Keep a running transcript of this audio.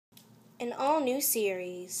an all-new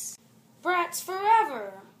series, Bratz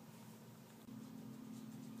Forever.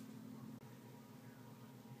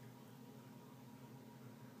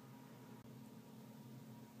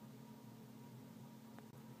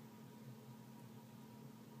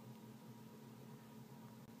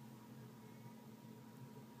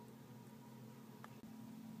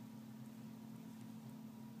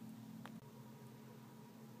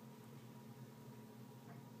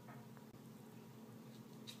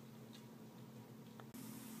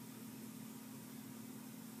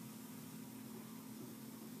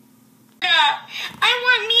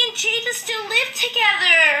 I want me and Jay to still live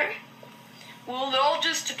together. Well, it all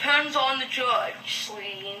just depends on the judge,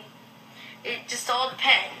 sweetie. It just all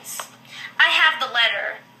depends. I have the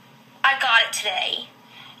letter. I got it today.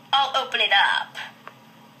 I'll open it up.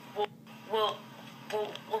 Well,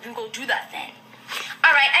 you go do that then.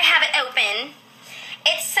 All right, I have it open.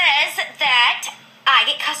 It says that I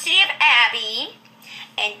get custody of Abby,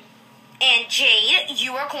 and Jade,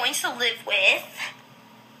 you are going to live with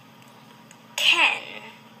Ken.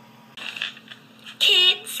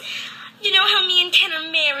 Kids, you know how me and Ken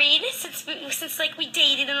are married since like we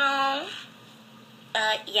dated and all?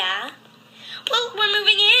 Yeah. Well, we're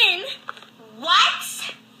moving in.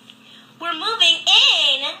 What? We're moving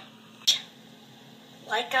in?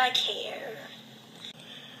 Like I care.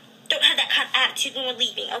 Don't have that kind of attitude when we're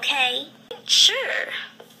leaving, okay? Sure.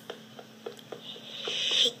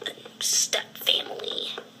 Hate the step family.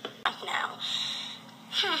 Now.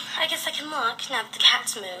 I guess I can look now that the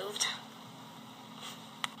cat's moved.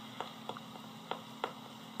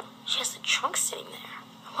 She has the trunk sitting there.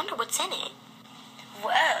 I wonder what's in it.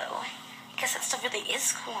 Whoa. I guess that stuff really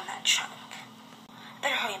is cool in that trunk. I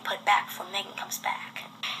better hurry and put it back before Megan comes back.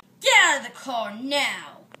 Get out of the car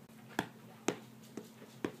now!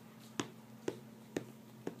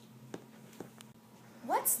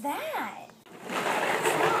 What's that?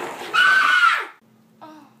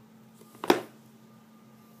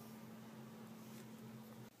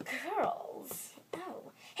 Girls.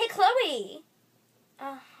 Oh. Hey, Chloe.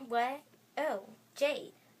 What? Oh,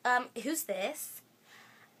 Jade. Who's this?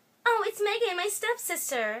 Oh, it's Megan, my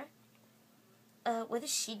stepsister. What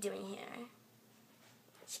is she doing here?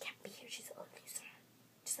 She can't be here. She's a loser.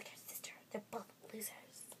 Just like her sister. They're both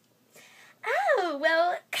losers. Oh,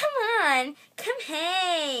 well, come on. Come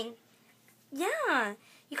hang. Yeah,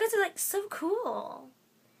 you guys are like so cool.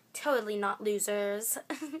 Totally not losers.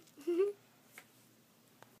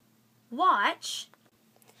 Watch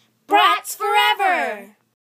Bratz Forever!